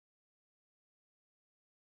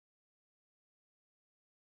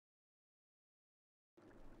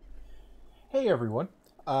Hey everyone,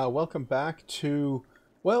 welcome back to,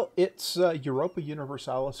 it's Europa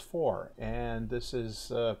Universalis 4, and this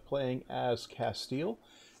is playing as Castile,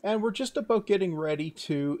 and we're just about getting ready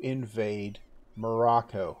to invade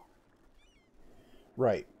Morocco.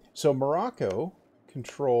 Right, so Morocco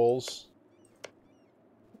controls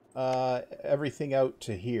everything out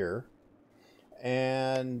to here,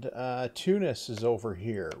 and Tunis is over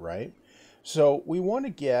here, right? So we want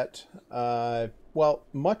to get,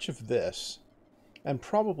 much of this, and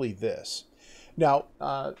probably this. Now,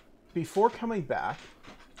 before coming back,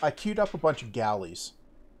 I queued up a bunch of galleys,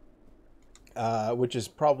 which is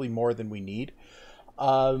probably more than we need.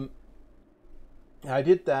 I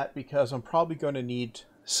did that because I'm probably going to need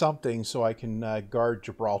something so I can guard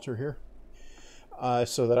Gibraltar here,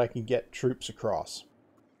 so that I can get troops across.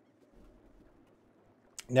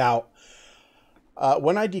 Now,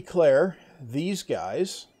 when I declare, these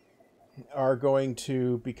guys are going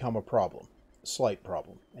to become a problem. Slight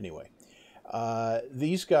problem, anyway.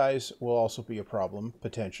 These guys will also be a problem,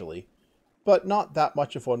 potentially, but not that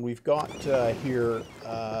much of one. We've got here,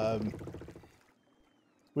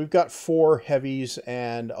 we've got 4 heavies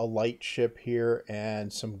and a light ship here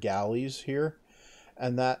and some galleys here,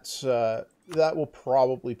 and that's that will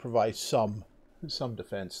probably provide some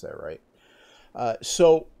defense there, right?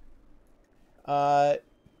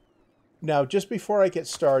 Now, just before I get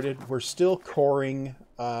started, we're still coring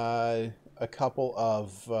a couple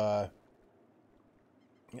of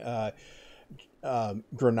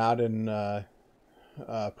Granadan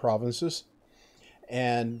provinces,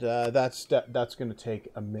 and that's going to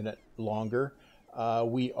take a minute longer.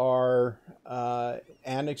 We are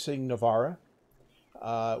annexing Navarra,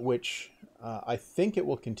 which I think it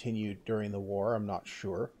will continue during the war. I'm not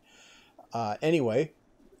sure. Anyway,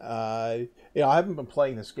 I haven't been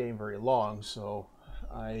playing this game very long, so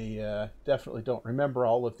I definitely don't remember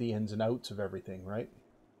all of the ins and outs of everything, right?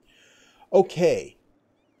 Okay.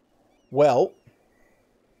 Well,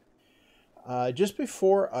 just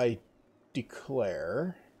before I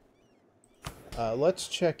declare, let's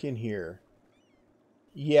check in here.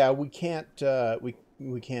 Yeah, we can't we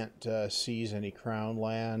can't seize any crown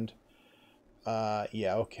land.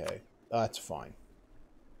 Yeah, okay, that's fine.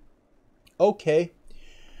 Okay.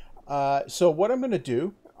 So what I'm going to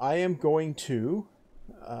do, I am going to,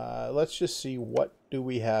 let's just see, what do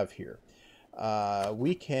we have here?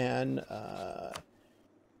 We can,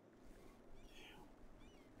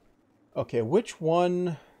 okay, which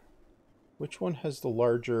one has the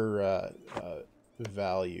larger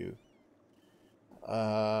value?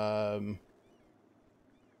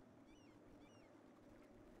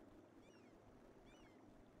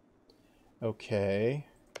 Okay.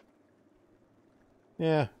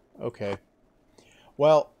 Yeah. Okay.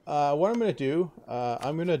 Well, what I'm going to do,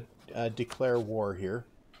 I'm going to declare war here,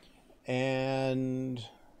 and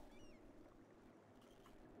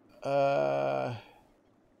has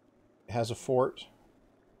a fort.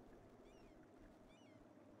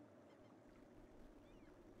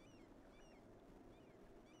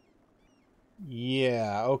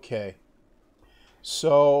 Yeah. Okay.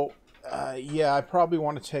 So, yeah, I probably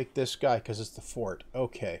want to take this guy because it's the fort.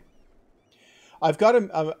 Okay. I've got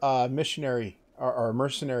a missionary or a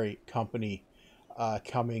mercenary company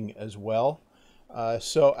coming as well.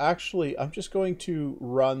 So actually, I'm just going to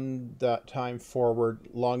run that time forward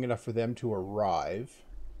long enough for them to arrive.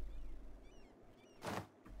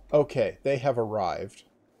 Okay, they have arrived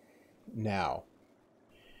now.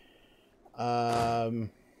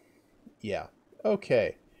 Yeah.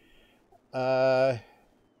 Okay.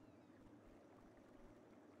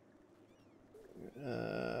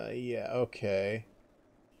 Yeah, okay.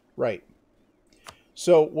 Right.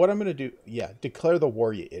 So what I'm going to do, yeah, declare the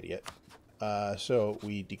war, you idiot. So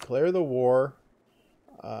we declare the war.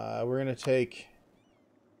 We're going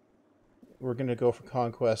to go for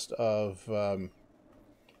conquest of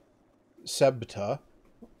Sebta,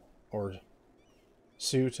 or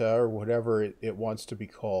Ceuta, or whatever it wants to be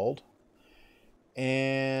called.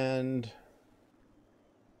 And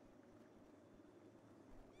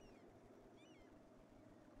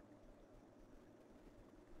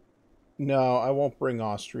no, I won't bring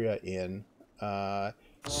Austria in.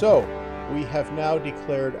 So, we have now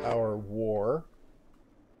declared our war.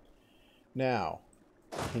 Now,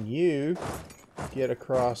 can you get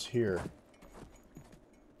across here?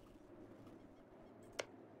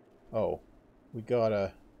 Oh, we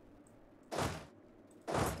gotta...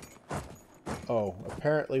 Oh,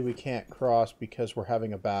 apparently we can't cross because we're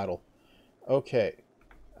having a battle. Okay.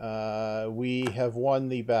 We have won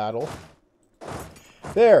the battle.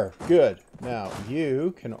 There, good. Now,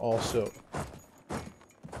 you can also...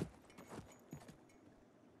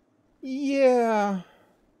 Yeah, Yeah,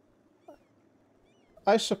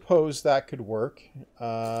 I suppose that could work.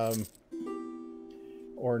 Or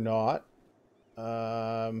not.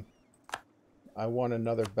 I won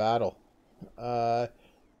another battle.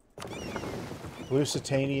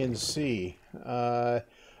 Lusitanian Sea.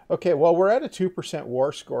 Okay, well, we're at a 2%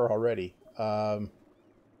 war score already. No,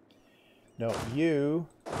 you...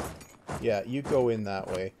 Yeah, you go in that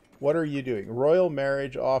way. What are you doing? Royal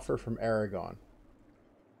marriage offer from Aragon.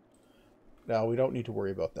 No, we don't need to worry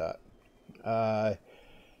about that.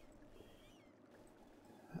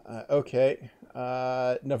 Okay.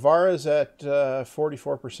 Navarra's at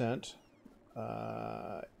 44%.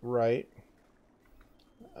 Right.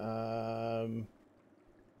 Oh,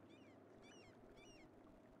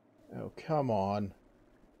 come on.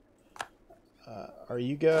 Are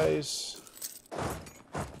you guys...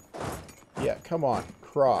 Yeah, come on.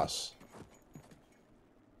 Cross.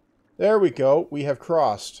 There we go. We have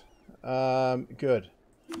crossed. Good.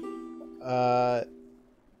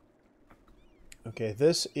 Okay,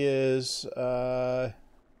 this is...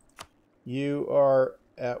 you are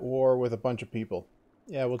at war with a bunch of people.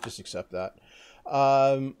 Yeah, we'll just accept that.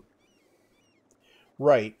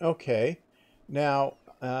 Right, okay. Now,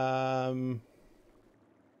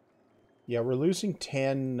 yeah, we're losing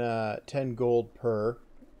 10 gold per.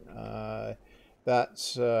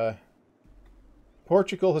 That's...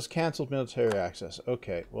 Portugal has cancelled military access.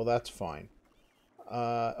 Okay, well, that's fine.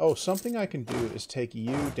 Oh, something I can do is take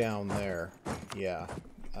you down there. Yeah,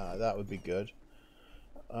 that would be good.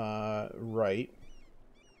 Right.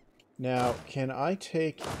 Now, can I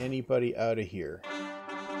take anybody out of here?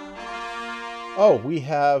 Oh, we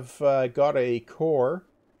have got a core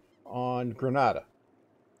on Granada.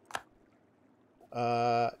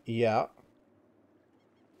 Yeah.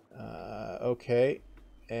 Okay.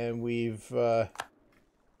 And we've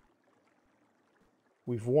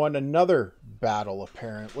won another battle,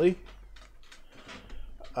 apparently.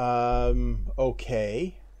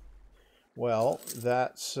 Okay. Well,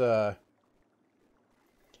 that's a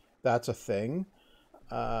thing.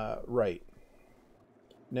 Right.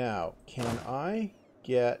 Now, can I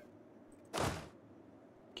get...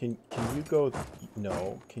 Can you go...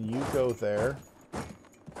 No. Can you go there?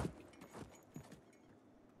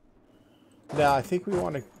 Now, I think we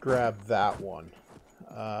want to grab that one.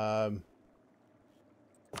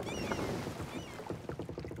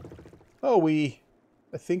 Oh, I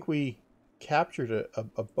think we captured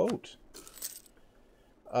a boat.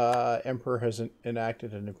 Emperor has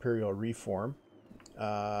enacted an imperial reform.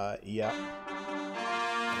 Yeah.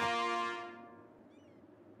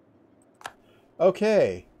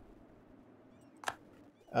 Okay.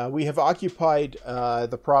 We have occupied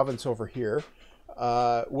the province over here,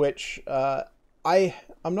 which I'm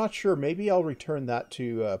not sure. Maybe I'll return that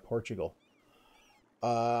to Portugal.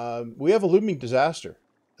 We have a looming disaster,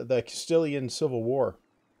 the Castilian Civil War.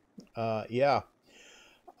 Yeah.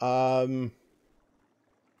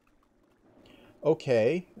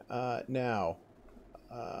 Okay. Now.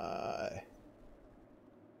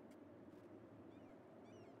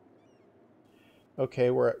 Okay,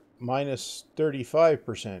 we're at minus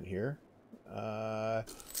 35% here.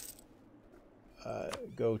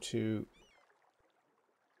 Go to...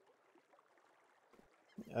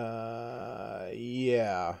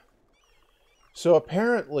 yeah. So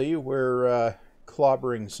apparently we're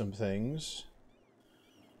clobbering some things.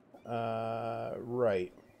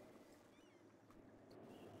 Right.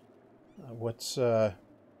 What's... Oh,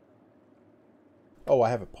 I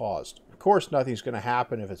have it paused. Of course nothing's going to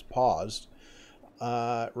happen if it's paused.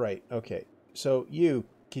 Right, okay. So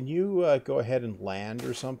can you go ahead and land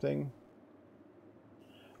or something?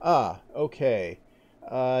 Ah, okay.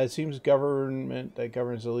 It seems government that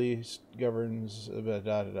governs the least governs da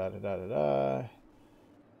da da da da da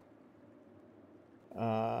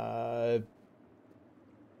da.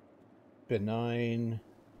 Benign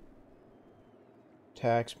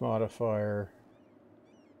tax modifier,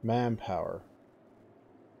 manpower.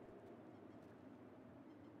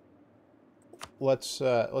 Let's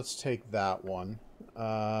take that one.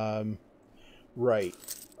 Right.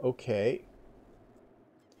 Okay.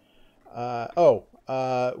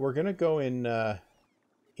 We're gonna go in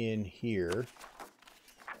here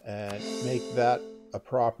and make that a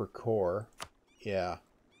proper core. Yeah.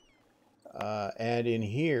 And in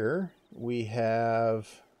here we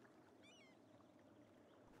have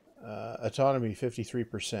autonomy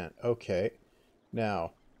 53%. Okay.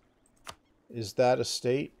 Now, is that a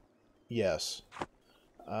state? Yes.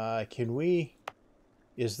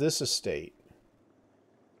 Is this a state?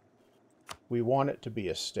 We want it to be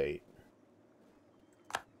a state.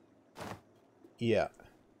 Yeah.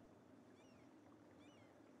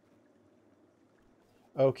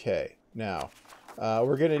 Okay, now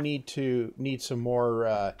we're going to need some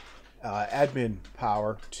more admin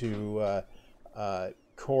power to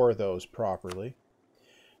core those properly.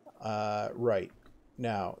 Right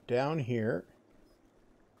now, down here.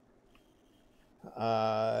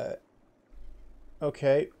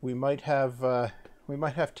 Okay, we might have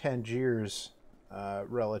Tangiers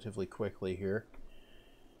relatively quickly here.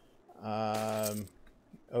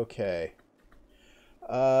 Okay.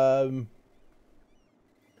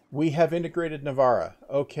 We have integrated Navarra.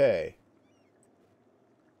 Okay.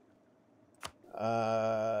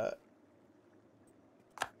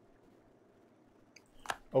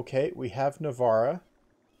 Okay, we have Navarra.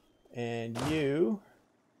 And you...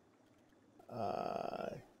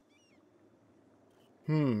 I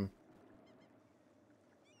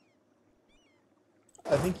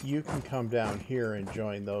think you can come down here and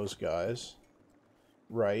join those guys.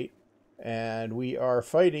 Right. And we are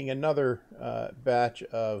fighting another batch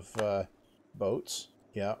of boats.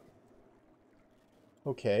 Yeah.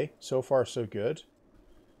 Okay, so far so good.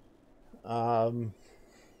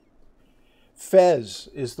 Fez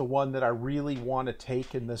is the one that I really want to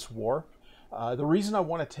take in this war. The reason I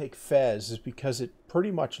want to take Fez is because it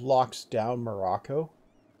pretty much locks down Morocco.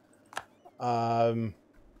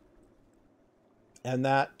 And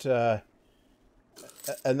that's an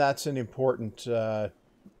important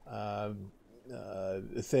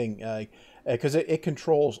thing, because it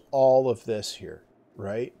controls all of this here,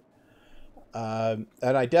 right? And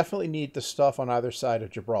I definitely need the stuff on either side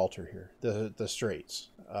of Gibraltar here, the straits.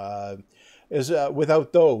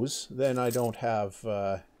 Without those, then I don't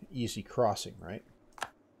have easy crossing, right?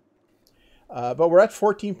 But we're at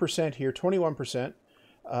 14% here, 21%.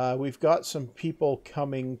 We've got some people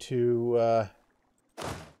coming to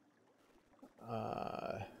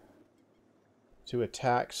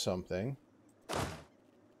attack something.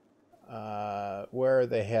 Where are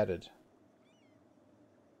they headed?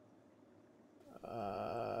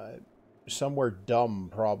 Somewhere dumb,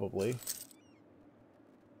 probably.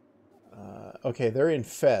 Okay, they're in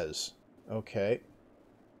Fez. Okay.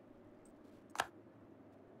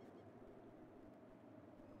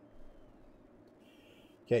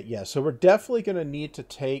 Okay, yeah, so we're definitely going to need to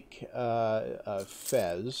take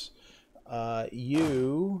Fez.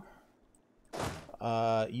 You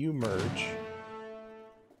merge.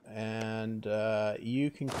 And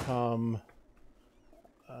you can come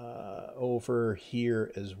over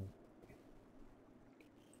here as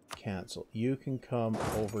cancel. You can come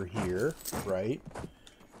over here, right?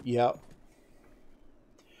 Yep.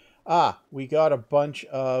 Ah, we got a bunch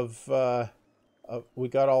of we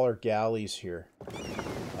got all our galleys here.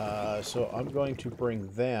 So I'm going to bring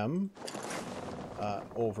them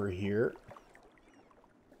over here.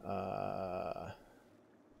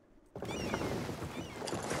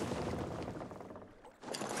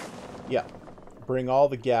 Yeah, bring all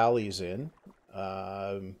the galleys in.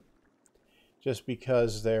 Just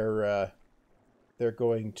because they're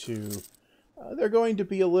going to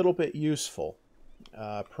be a little bit useful,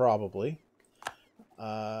 probably.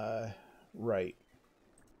 Right.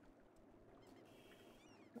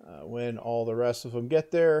 When all the rest of them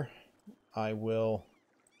get there, I will.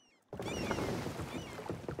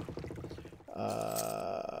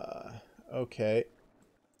 Okay.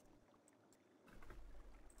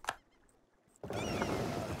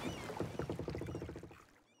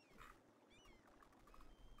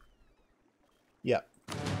 Yeah.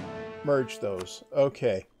 Merge those.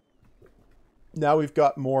 Okay. Now we've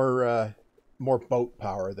got more boat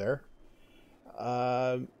power there.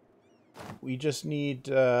 We just need...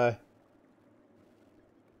 oh,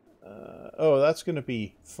 that's going to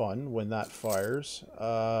be fun when that fires.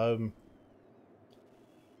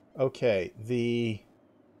 Okay,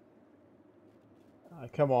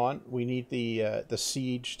 come on, we need the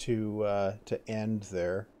siege to end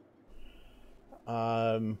there.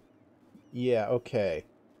 Yeah, okay.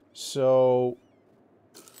 So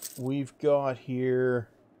we've got here,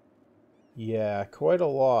 yeah, quite a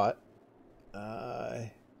lot.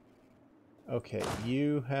 Okay,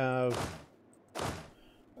 you have,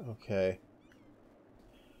 okay.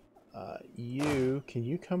 Can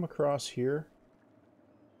you come across here?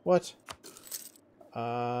 What?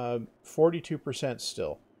 42%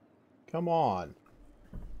 still. Come on.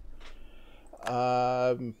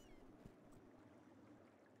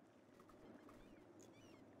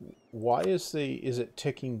 Why is it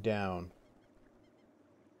ticking down?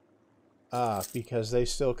 Ah, because they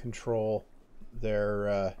still control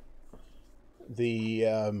their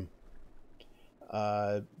the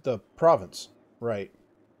province, right?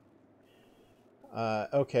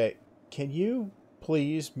 Okay, can you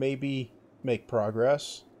please maybe make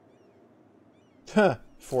progress?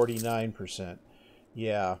 49%.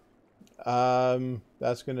 Yeah.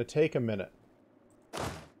 That's going to take a minute.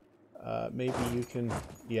 Maybe you can...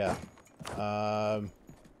 Yeah.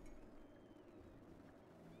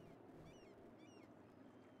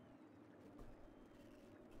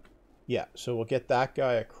 Yeah, so we'll get that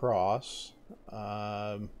guy across.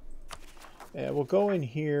 And we'll go in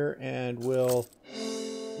here and we'll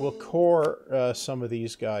core some of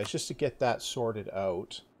these guys just to get that sorted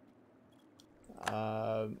out.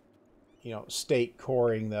 You know, state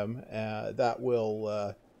coring them. That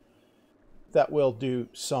will do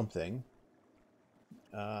something.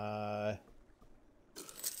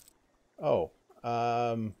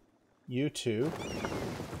 You two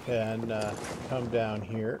can come down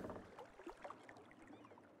here.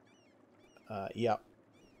 Yeah.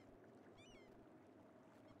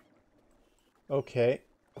 Okay.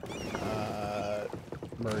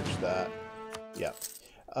 Merge that. Yeah.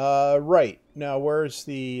 Right. Now, where's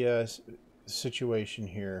the situation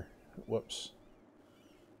here? Whoops.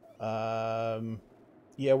 Yeah,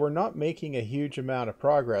 we're not making a huge amount of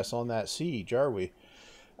progress on that siege, are we?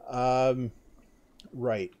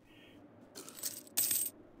 Right.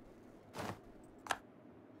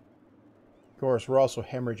 Of course, we're also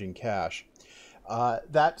hemorrhaging cash.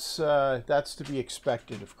 That's to be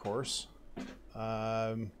expected, of course.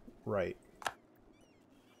 Right.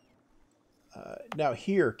 Now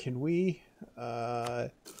here, can we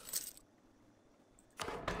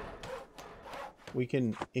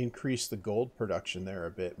can increase the gold production there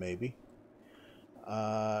a bit, maybe.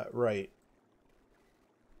 Right.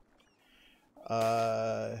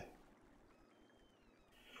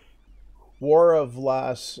 War of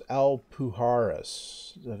Las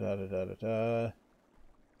Alpujarras. Da, da, da, da, da, da.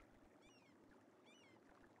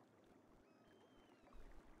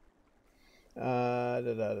 Da,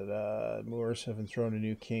 da, da, da. Moors have enthroned a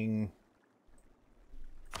new king.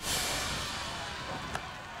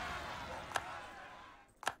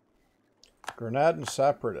 Granadan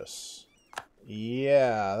separatists.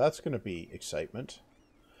 Yeah, that's going to be excitement.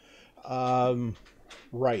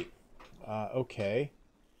 Right. Okay.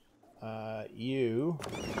 You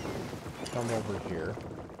come over here.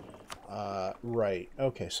 Right.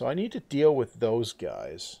 Okay, so I need to deal with those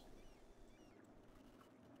guys.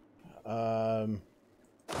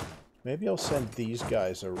 Maybe I'll send these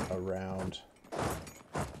guys around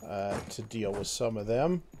to deal with some of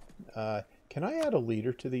them. Can I add a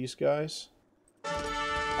leader to these guys?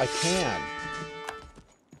 I can.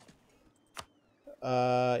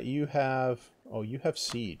 You have... Oh, you have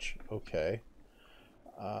siege. Okay.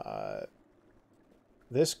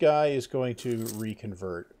 This guy is going to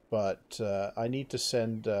reconvert, but I need to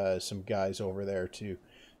send some guys over there to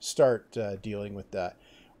start dealing with that.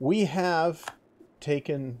 We have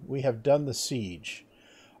done the siege.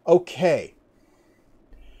 Okay.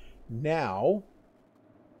 Now,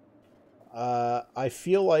 I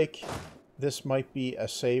feel like this might be a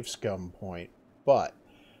save scum point, but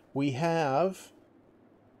we have...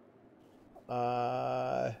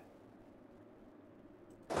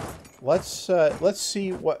 let's see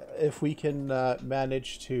if we can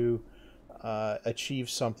manage to achieve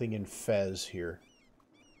something in Fez here.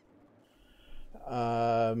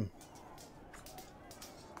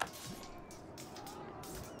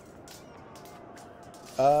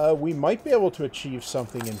 We might be able to achieve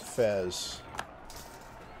something in Fez.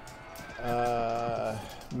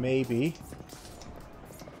 Maybe.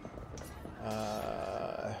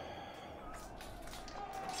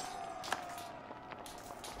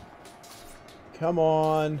 Come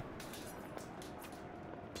on.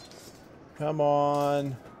 Come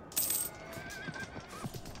on.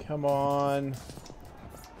 Come on.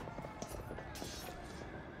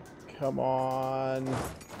 Come on.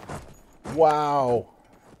 Wow.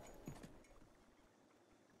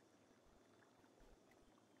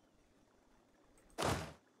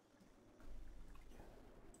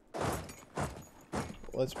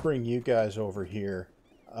 Let's bring you guys over here.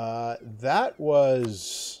 That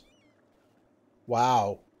was...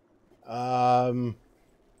 Wow.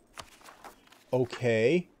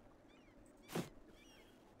 Okay.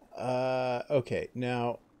 Okay,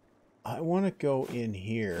 now I want to go in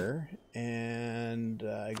here and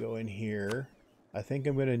go in here. I think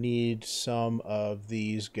I'm going to need some of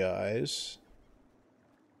these guys.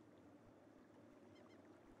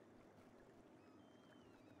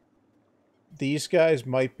 These guys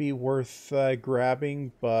might be worth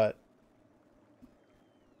grabbing, but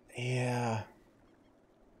yeah.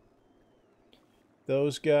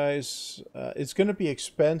 Those guys, it's going to be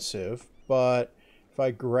expensive, but if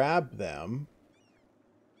I grab them...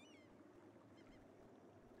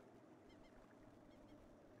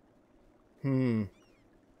 Hmm.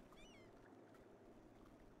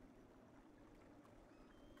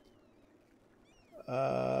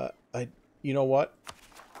 You know what?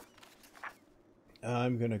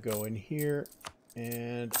 I'm going to go in here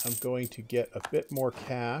and I'm going to get a bit more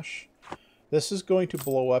cash. This is going to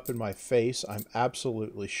blow up in my face, I'm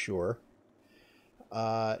absolutely sure.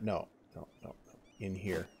 No. In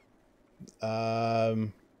here.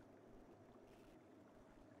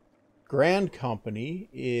 Grand Company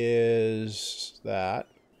is that.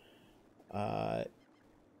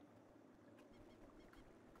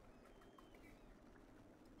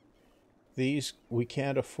 These we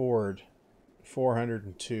can't afford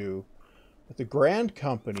 402. But the Grand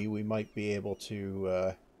Company we might be able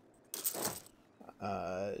to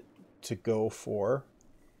go for.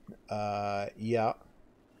 Yeah.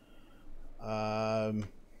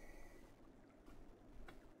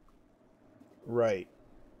 Right.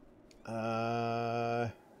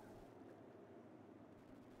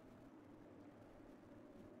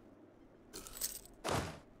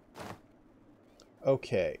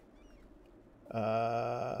 Okay.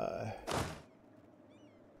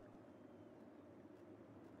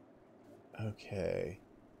 Okay.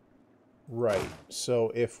 Right.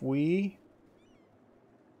 So if we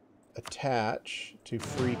attach to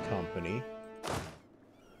Free Company,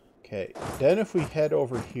 okay, then if we head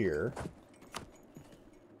over here,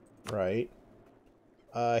 right,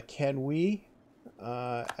 can we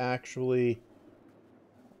actually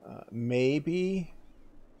maybe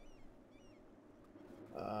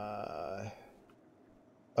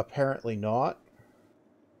apparently not.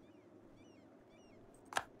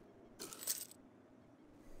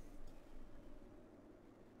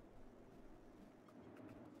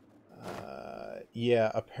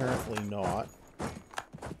 Yeah, apparently not.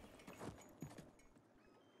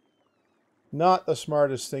 Not the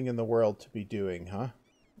smartest thing in the world to be doing, huh?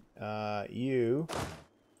 You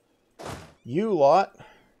lot,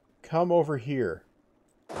 come over here.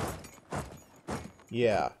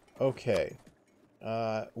 Yeah, okay.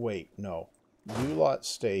 Wait, no. You lot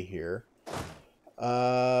stay here.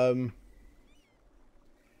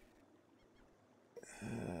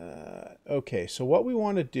 Okay, so what we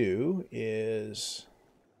want to do is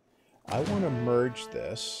I want to merge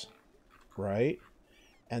this, right?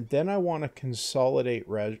 And then I want to consolidate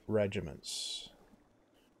regiments.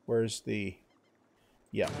 Where's the...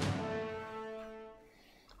 Yeah.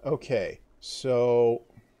 Okay, so...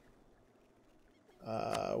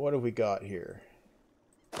 what have we got here?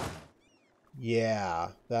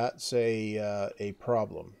 Yeah, that's a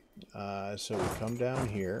problem. So we come down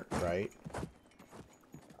here, right?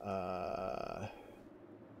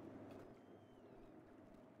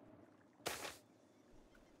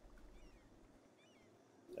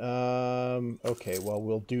 Okay, well,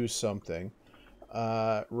 we'll do something.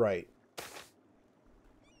 Right.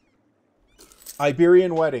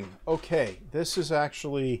 Iberian wedding. Okay, this is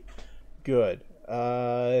actually good.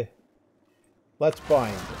 Let's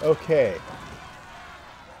bind. Okay.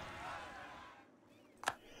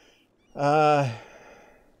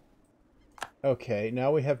 Okay,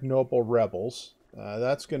 now we have noble rebels.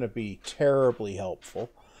 That's going to be terribly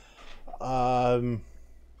helpful.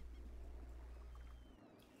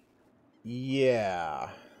 Yeah.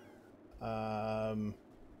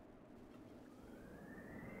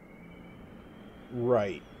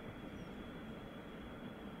 Right.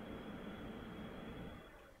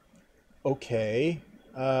 Okay.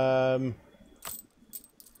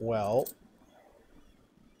 Well.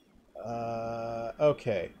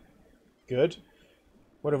 Okay. Good.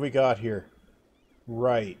 What have we got here?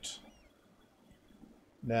 Right.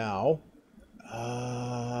 Now.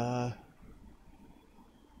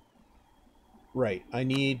 Right. I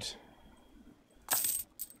need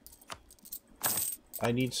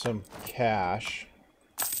some cash.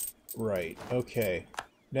 Right. Okay.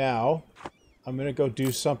 Now, I'm going to go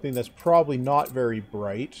do something that's probably not very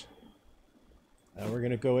bright. And we're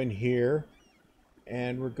going to go in here.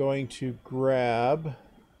 And we're going to grab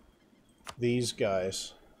these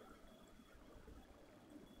guys.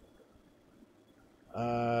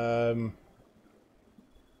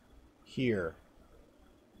 Here.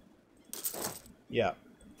 Yeah.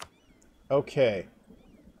 Okay.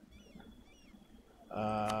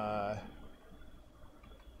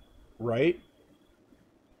 Right?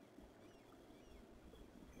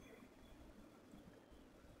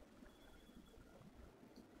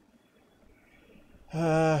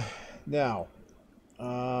 Now.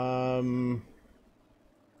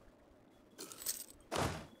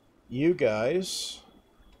 You guys...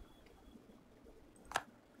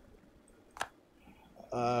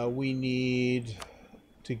 we need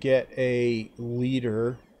to get a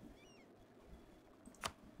leader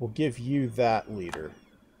We'll give you that leader.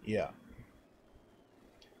 Yeah.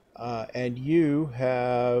 And you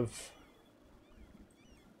have...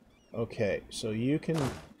 Okay, so you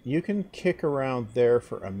can kick around there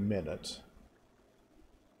for a minute.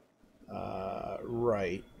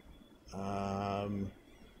 Right.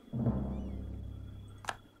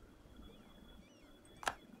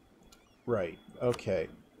 Right. Okay.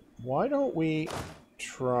 Why don't we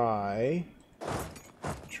try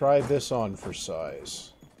this on for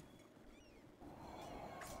size?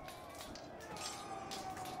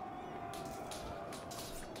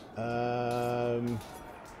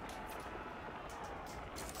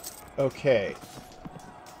 Okay.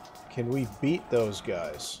 Can we beat those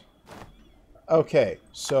guys? Okay,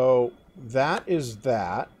 so that is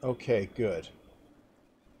that. Okay, good.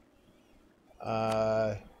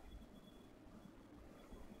 Okay.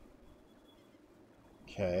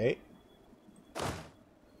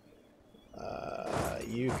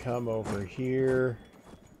 You come over here.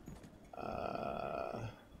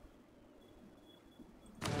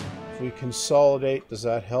 If we consolidate, does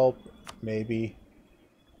that help? Maybe.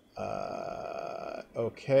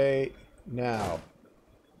 Okay. Now,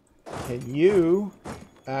 can you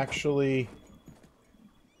actually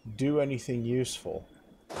do anything useful?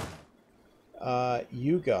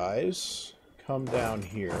 You guys come down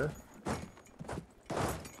here.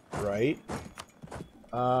 Right.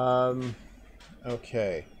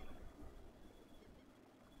 Okay.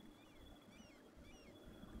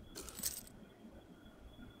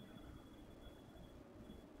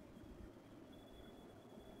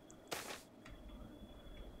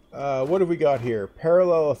 What have we got here?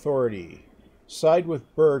 Parallel authority. Side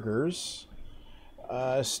with burghers.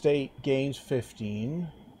 State gains 15.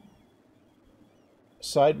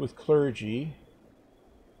 Side with clergy.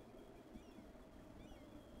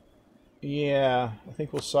 Yeah, I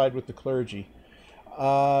think we'll side with the clergy.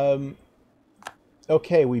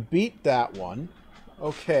 Okay, we beat that one.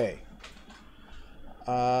 Okay.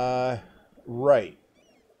 Right.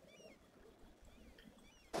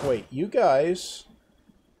 Wait, you guys...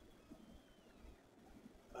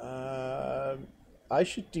 I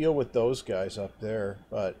should deal with those guys up there,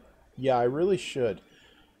 but yeah, I really should.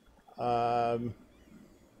 Why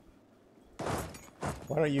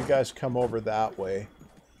don't you guys come over that way?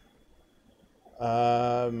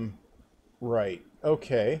 Right.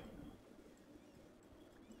 Okay.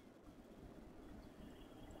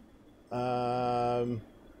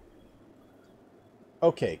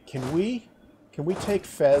 Okay, can we take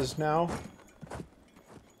Fez now?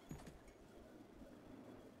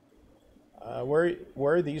 Where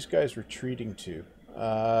are these guys retreating to?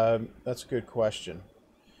 That's a good question.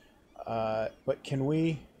 But can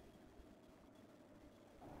we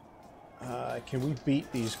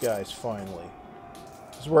beat these guys finally?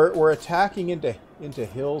 'Cause we're attacking into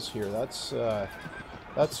hills here. That's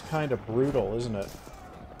kind of brutal, isn't it?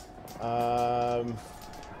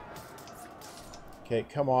 Okay,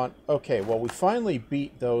 come on. Okay, well we finally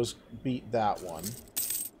beat that one.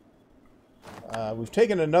 We've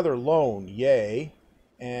taken another loan, yay.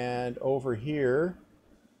 And over here,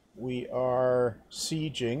 we are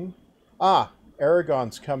sieging. Ah,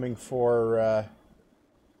 Aragon's coming for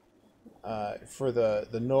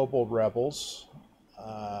the noble rebels.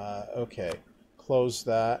 Okay, close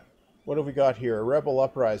that. What have we got here? A rebel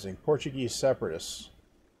uprising, Portuguese separatists.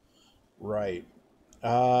 Right.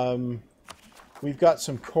 We've got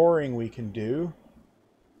some coring we can do.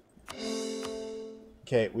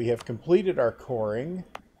 Okay, we have completed our coring.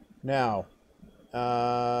 Now,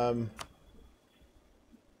 now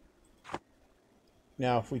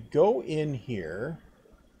if we go in here,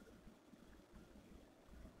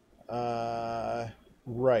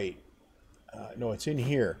 right. No, it's in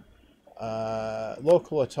here.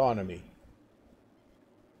 Local autonomy.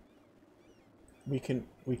 We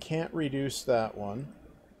can't reduce that one.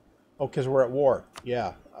 Oh, because we're at war.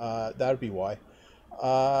 Yeah, that'd be why.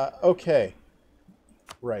 Okay.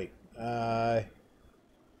 Right.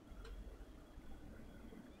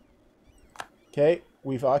 Okay,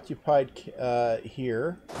 we've occupied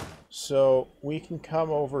here, so we can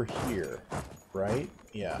come over here, right?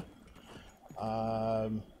 Yeah.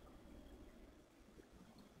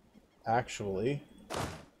 Actually,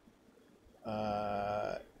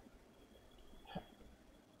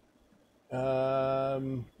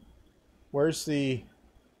 where's the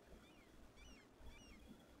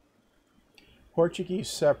Portuguese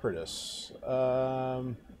separatists?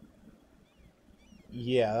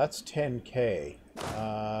 Yeah, that's 10K.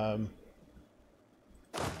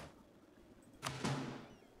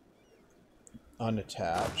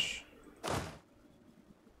 Unattach.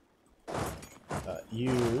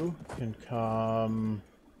 You can come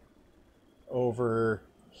over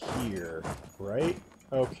here, right?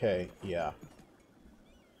 Okay, yeah.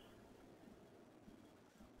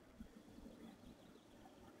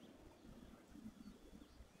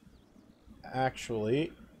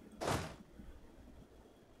 Actually,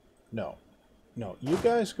 no. No, you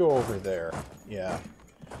guys go over there. Yeah.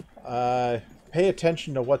 Pay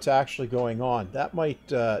attention to what's actually going on. That might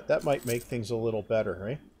make things a little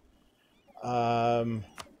better, right?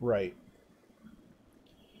 Right.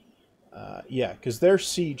 Yeah, because they're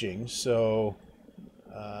sieging, so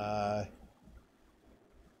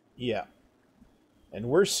yeah. And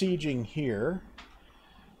we're sieging here.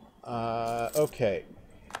 Okay.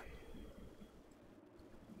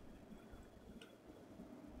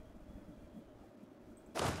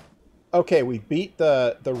 Okay, we beat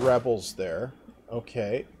the rebels there.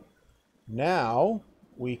 Okay. Now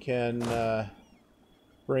we can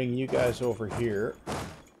bring you guys over here.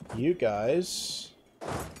 You guys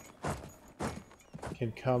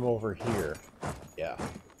can come over here. Yeah.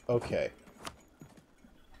 Okay.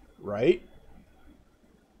 Right?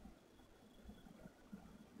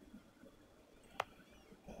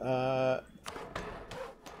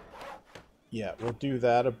 Yeah, we'll do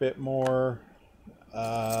that a bit more.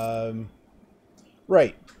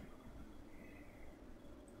 Right.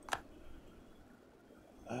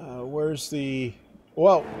 Where's the...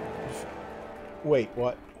 Well, wait,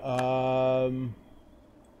 what?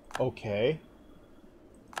 Okay.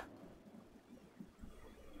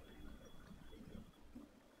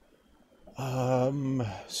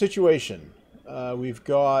 Situation. We've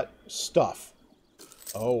got stuff.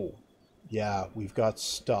 Oh, yeah, we've got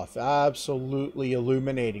stuff. Absolutely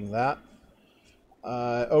illuminating that.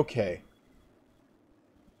 Okay.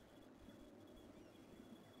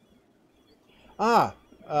 Ah,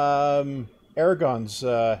 Aragon's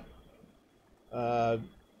uh,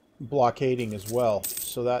 blockading as well,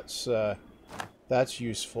 so that's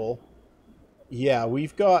useful. Yeah, we're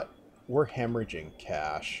hemorrhaging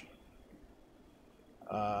cash.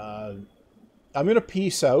 I'm gonna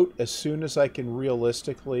peace out as soon as I can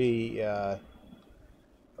realistically.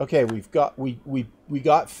 Okay, we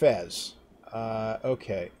got Fez.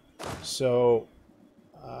 Okay, so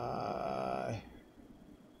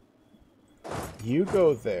you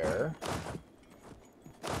go there.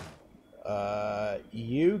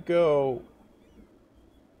 You go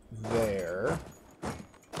there.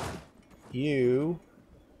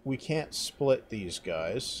 We can't split these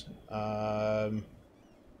guys.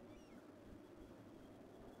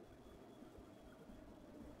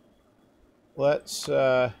 Let's,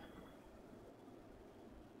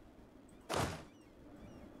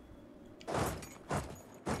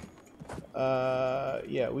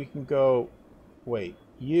 yeah, we can go, wait,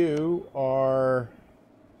 you are,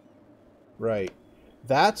 right,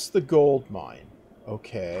 that's the gold mine,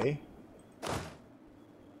 okay,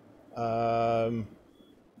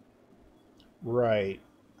 right,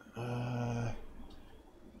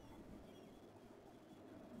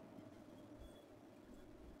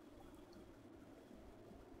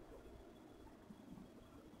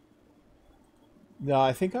 no,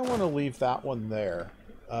 I think I want to leave that one there,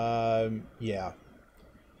 yeah.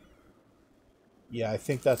 Yeah, I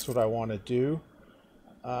think that's what I want to do.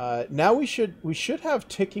 Now we should have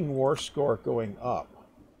ticking war score going up.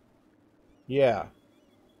 Yeah.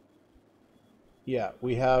 Yeah,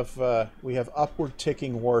 we have upward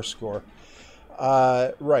ticking war score.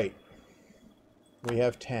 Right. We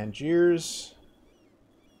have Tangiers.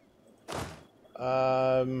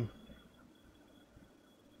 I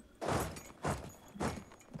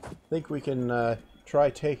think we can try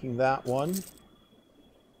taking that one.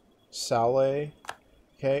 Saleh.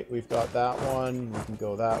 Okay, we've got that one. We can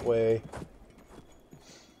go that way.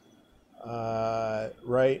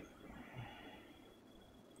 Right.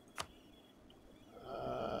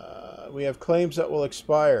 We have claims that will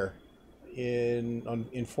expire in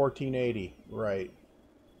 1480. Right.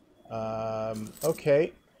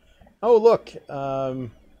 Okay. Oh, look.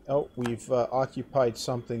 Oh, we've occupied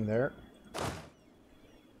something there.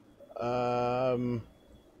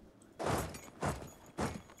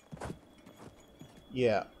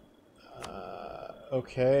 Yeah.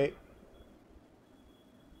 Okay.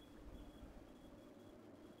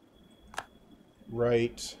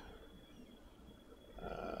 Right.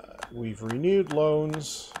 We've renewed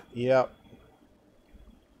loans. Yep.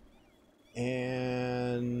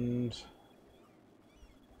 And...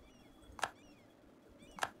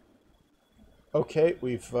 Okay,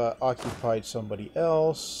 we've occupied somebody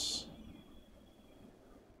else.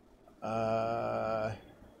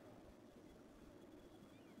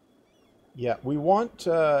 Yeah, we want...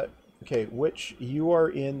 okay, which... You are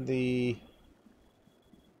in the...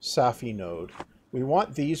 Safi node. We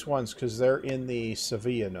want these ones because they're in the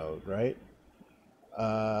Sevilla node, right?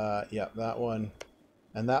 Yeah, that one.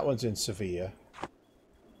 And that one's in Sevilla.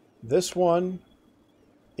 This one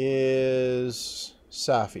is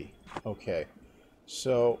Safi. Okay.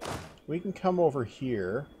 So we can come over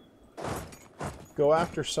here. Go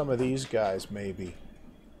after some of these guys, maybe.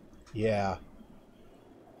 Yeah.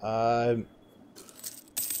 Want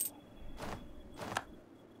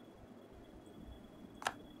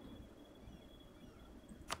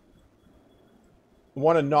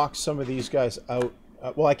to knock some of these guys out.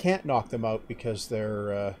 Well, I can't knock them out because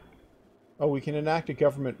they're... Oh, we can enact a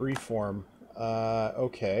government reform.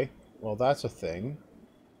 Okay. Well, that's a thing.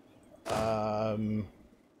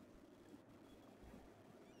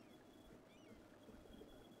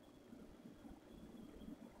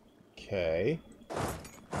 Okay.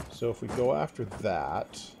 So if we go after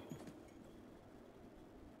that...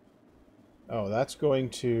 Oh, that's going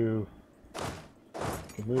to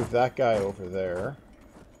move that guy over there.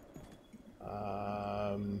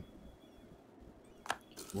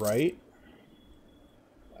 Right.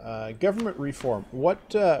 Government reform. What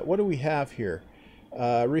do we have here?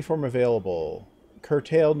 Reform available.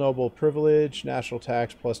 Curtail noble privilege. National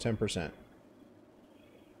tax plus 10%.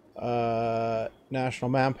 National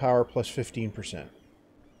manpower plus 15%.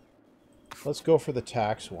 Let's go for the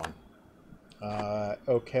tax one.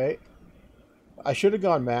 Okay. I should have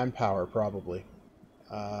gone manpower, probably.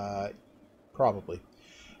 Probably.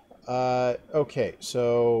 Okay,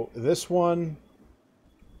 so this one...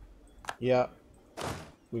 Yeah.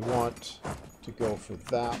 We want to go for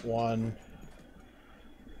that one.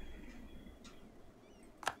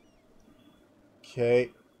 Okay.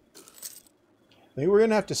 I think we're going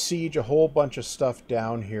to have to siege a whole bunch of stuff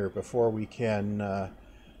down here before we can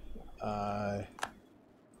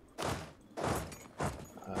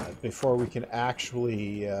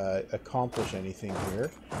actually accomplish anything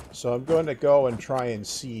here. So I'm going to go and try and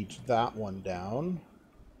siege that one down.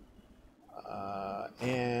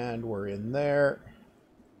 And we're in there.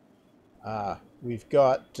 We've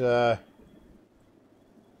got...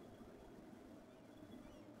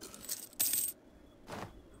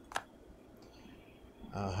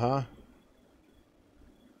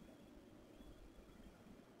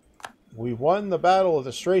 We won the Battle of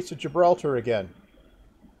the Straits of Gibraltar again.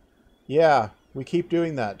 Yeah, we keep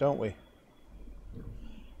doing that, don't we?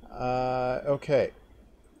 Okay.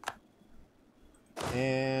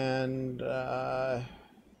 And, oh,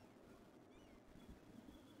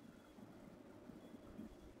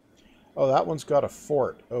 that one's got a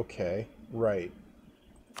fort. Okay, right.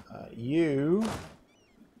 You...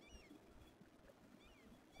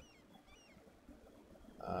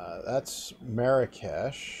 that's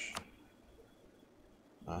Marrakesh.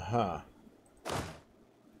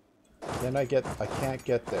 Then I can't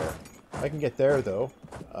get there. I can get there, though.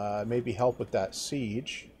 Maybe help with that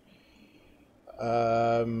siege.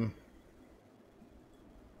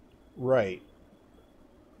 Right.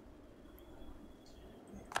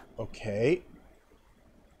 Okay.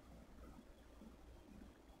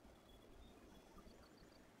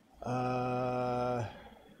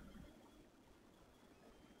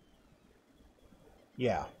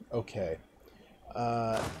 Yeah, okay.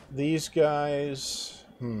 These guys...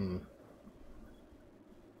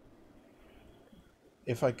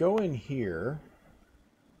 If I go in here...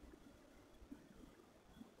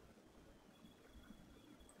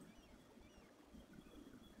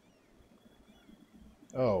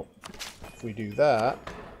 Oh, if we do that...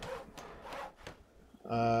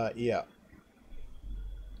 yeah.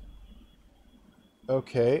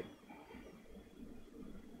 Okay.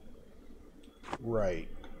 Right.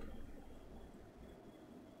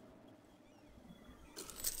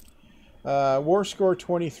 War score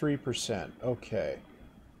 23%. Okay.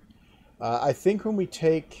 I think when we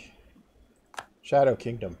take Shadow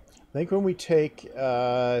Kingdom, I think when we take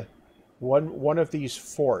one of these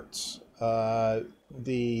forts,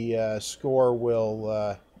 the score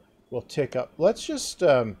will tick up. Let's just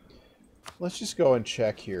go and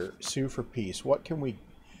check here. Sue for peace. What can we?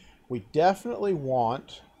 We definitely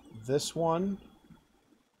want this one.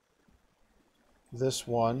 This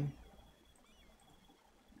one.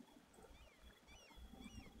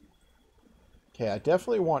 Okay, I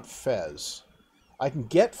definitely want Fez. I can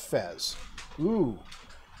get Fez. Ooh,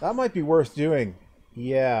 that might be worth doing.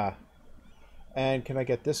 Yeah. And can I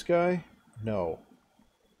get this guy? No.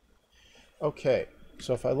 Okay,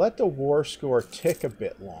 so if I let the war score tick a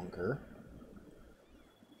bit longer...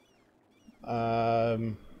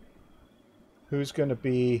 who's going to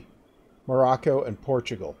be Morocco and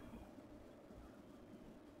Portugal?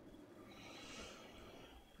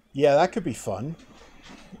 Yeah, that could be fun.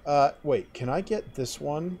 Wait, can I get this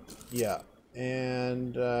one? Yeah.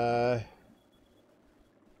 And,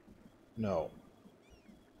 no.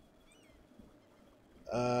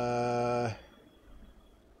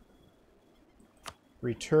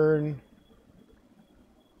 Return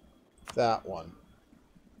that one.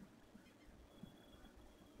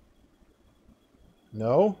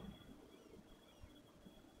 No?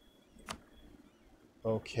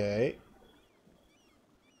 Okay.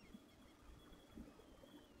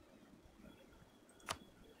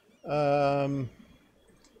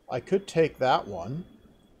 I could take that one.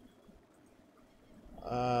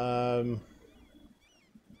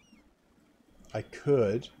 I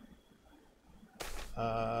could.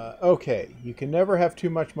 Okay, you can never have too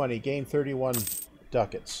much money. Gain 31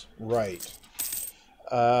 ducats. Right.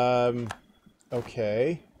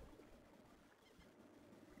 Okay.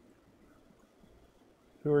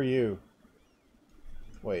 Who are you?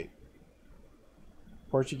 Wait.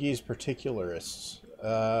 Portuguese particularists.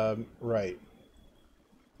 Right.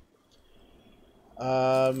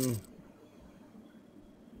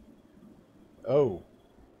 Oh.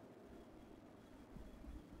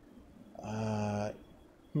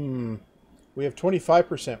 We have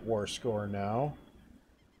 25% war score now.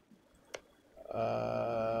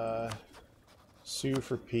 Sue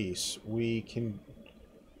for peace. We can...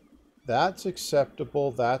 That's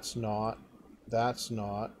acceptable. That's not. That's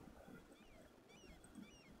not.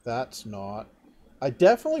 That's not. I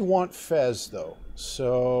definitely want Fez, though.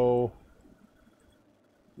 So...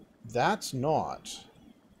 That's not.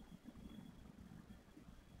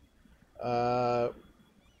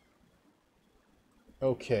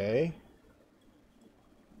 Okay.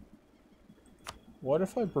 What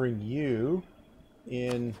if I bring you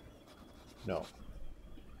in... No.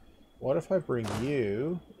 What if I bring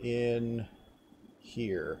you in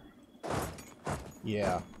here?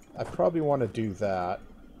 Yeah. I probably want to do that.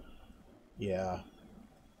 Yeah.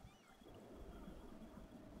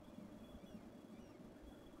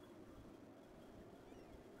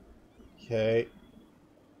 Okay.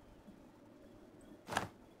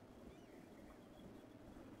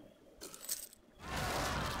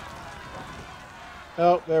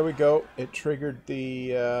 Oh, there we go. It triggered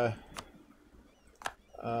the,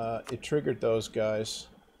 it triggered those guys.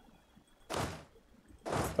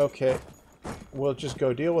 Okay. We'll just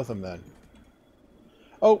go deal with them then.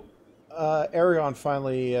 Oh! Aragon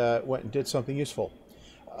finally, went and did something useful.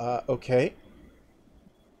 Okay.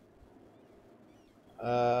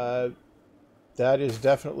 That is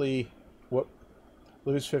definitely... What?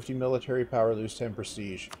 Lose 50 military power, lose 10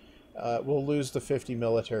 prestige. We'll lose the 50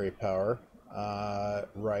 military power.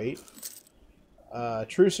 Right.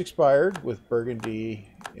 Truce expired with Burgundy,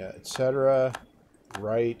 yeah, etc.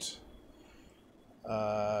 Right.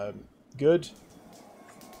 Good.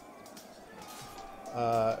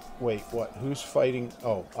 Wait, what? Who's fighting?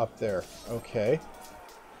 Oh, up there. Okay.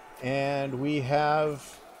 And we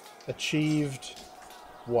have achieved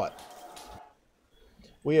what?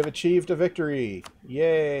 We have achieved a victory.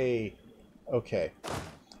 Yay. Okay.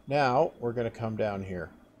 Now, we're going to come down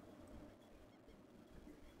here.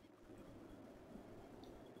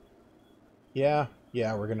 Yeah,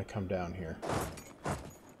 we're going to come down here.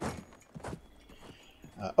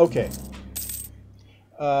 Okay.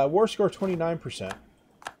 War score 29%.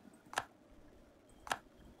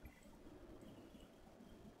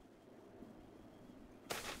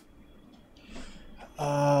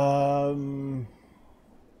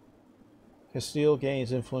 Castile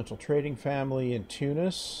gains influential trading family in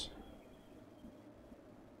Tunis.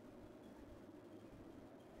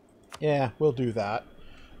 Yeah, we'll do that.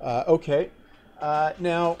 Okay.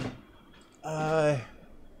 Now,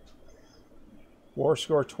 war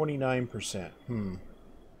score 29%.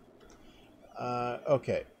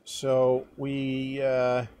 Okay, so we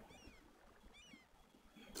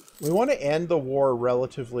want to end the war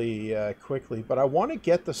relatively quickly, but I want to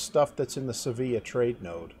get the stuff that's in the Sevilla trade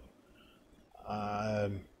node.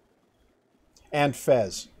 And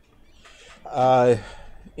Fez.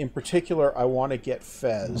 In particular, I want to get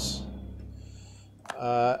Fez.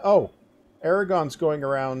 Oh, Aragon's going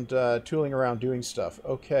around, tooling around doing stuff.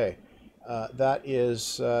 Okay. That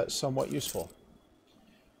is somewhat useful.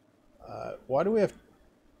 Why do we have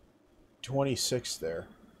 26 there?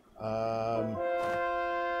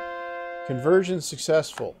 Conversion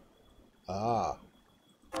successful. Ah.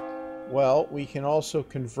 Well, we can also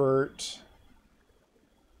convert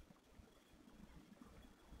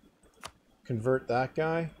that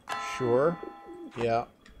guy. Sure. Yeah.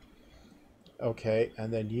 Okay,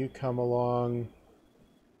 and then you come along.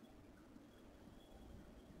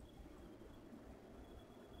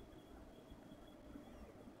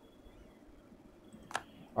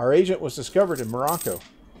 Our agent was discovered in Morocco.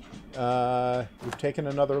 We've taken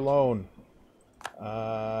another loan.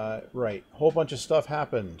 Right. Whole bunch of stuff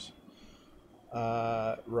happened.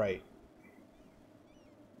 Right.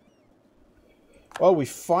 Well, we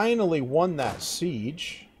finally won that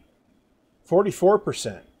siege.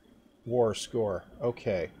 44% war score.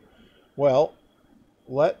 Okay. Well,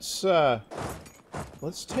 let's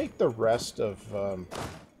take the rest of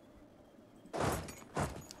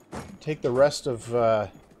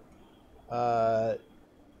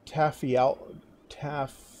Tafilalt.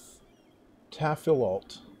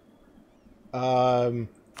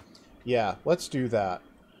 Yeah, let's do that.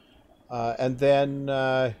 And then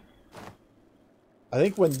I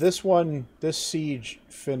think when this siege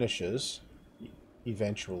finishes,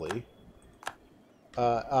 eventually.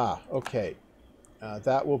 Okay.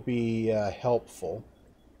 That will be helpful.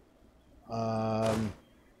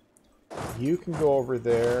 You can go over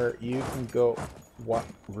there. You can go... What?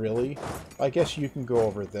 Really? I guess you can go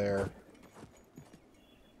over there.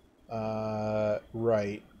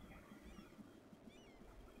 Right.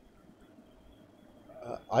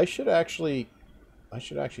 I should actually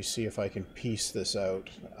see if I can piece this out.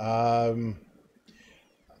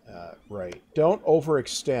 Right. Don't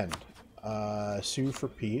overextend. Sue for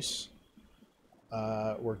peace.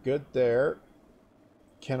 We're good there.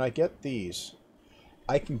 Can I get these?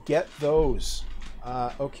 I can get those.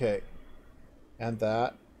 Okay. And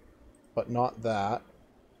that. But not that.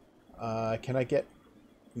 Can I get...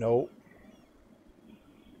 No.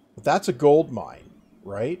 But that's a gold mine,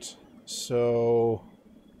 right? So...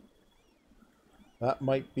 that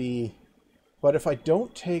might be... But if I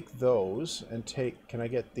don't take those and take... Can I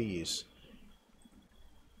get these?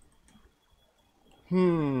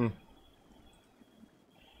 And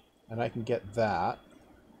I can get that.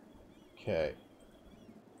 Okay.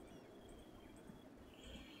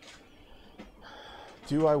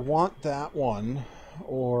 Do I want that one?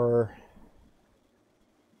 Or...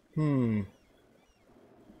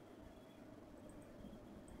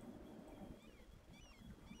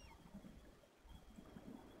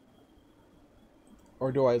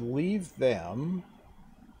 Or do I leave them?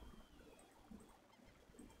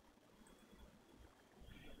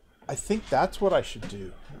 I think that's what I should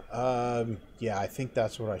do. Yeah, I think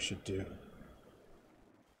that's what I should do.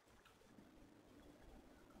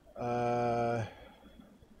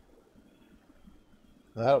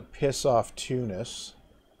 That'll piss off Tunis.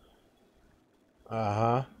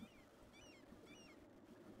 Uh-huh.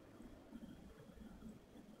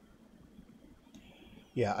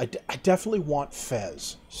 Yeah, I definitely want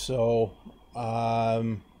Fez. So,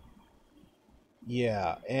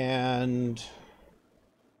 yeah, and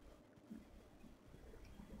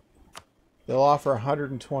they'll offer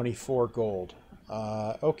 124 gold.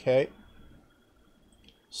 Okay.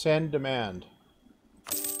 Send demand.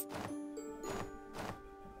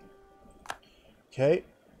 Okay.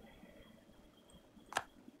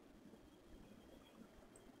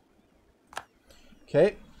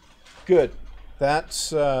 Okay. Good. That's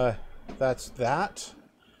that.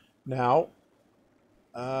 Now,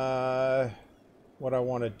 what I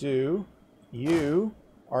want to do, you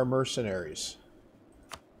are mercenaries.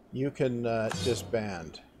 You can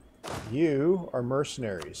disband. You are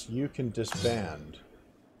mercenaries. You can disband.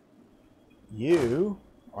 You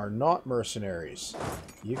are not mercenaries.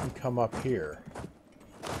 You can come up here.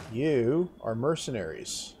 You are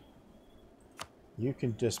mercenaries. You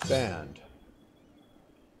can disband.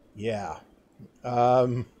 Yeah.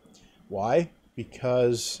 Why?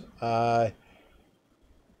 Because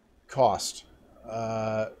cost.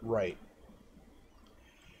 Right.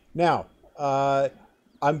 Now,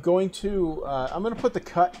 I'm going to put the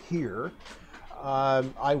cut here.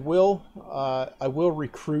 I will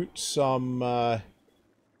recruit some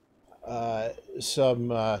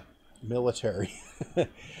military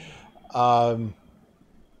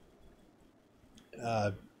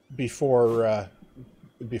before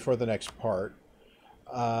the next part.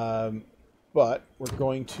 But we're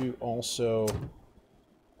going to also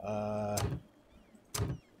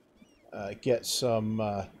get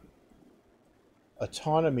some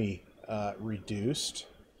autonomy reduced.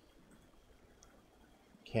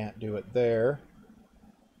 Can't do it there.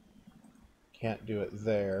 Can't do it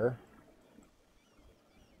there.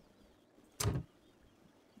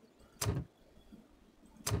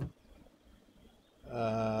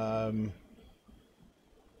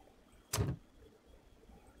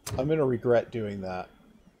 I'm going to regret doing that.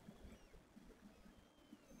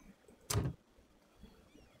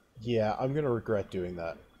 Yeah, I'm going to regret doing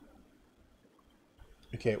that.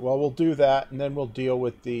 Okay, well, we'll do that, and then we'll deal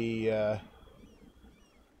with the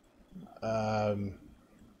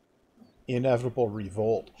inevitable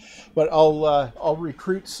revolt. But I'll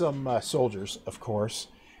recruit some soldiers, of course,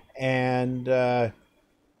 and that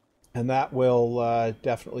will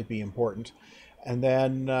definitely be important. And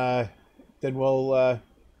then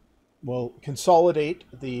we'll consolidate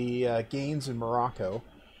the gains in Morocco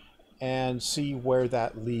and see where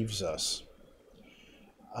that leaves us.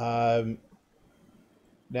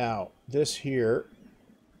 Now this here,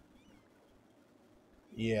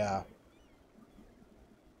 yeah.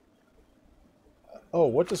 Oh,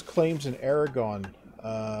 what does claims in Aragon?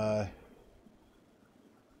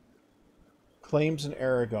 Claims in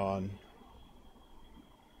Aragon.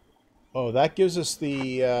 Oh, that gives us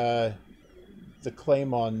the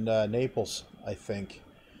claim on Naples, I think.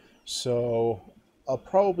 So I'll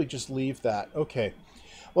probably just leave that. Okay.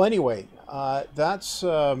 Well, anyway, that's.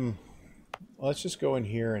 Let's just go in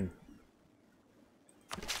here and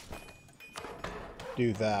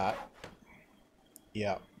do that.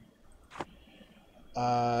 Yeah.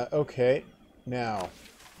 Okay. Now,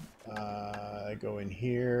 go in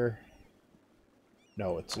here.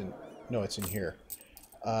 No, it's in. No, it's in here.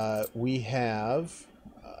 We have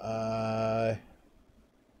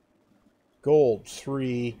gold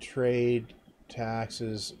 3, trade,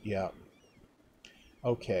 taxes. Yeah.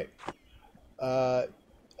 Okay.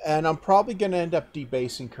 And I'm probably going to end up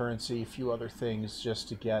debasing currency, a few other things, just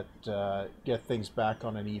to get things back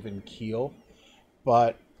on an even keel.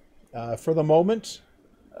 But for the moment,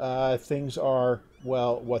 things are,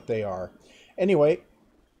 well, what they are. Anyway,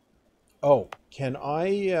 oh, can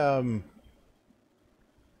I...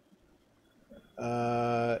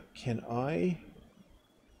 can I...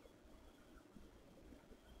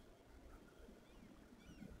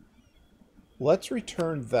 Let's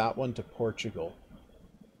return that one to Portugal.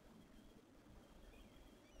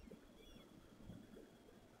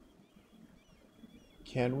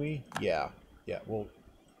 Can we? Yeah. Yeah, we'll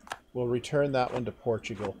return that one to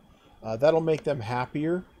Portugal. That'll make them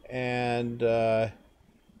happier, and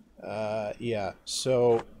yeah,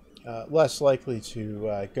 so less likely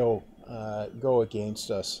to go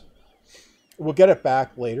against us. We'll get it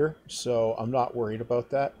back later, so I'm not worried about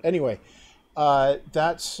that. Anyway,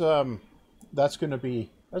 that's going to be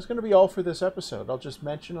all for this episode. I'll just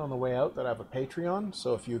mention on the way out that I have a Patreon,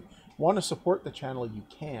 so if you want to support the channel, you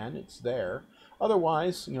can. It's there.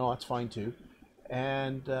 Otherwise, that's fine too.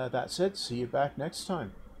 And that's it. See you back next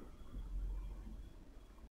time.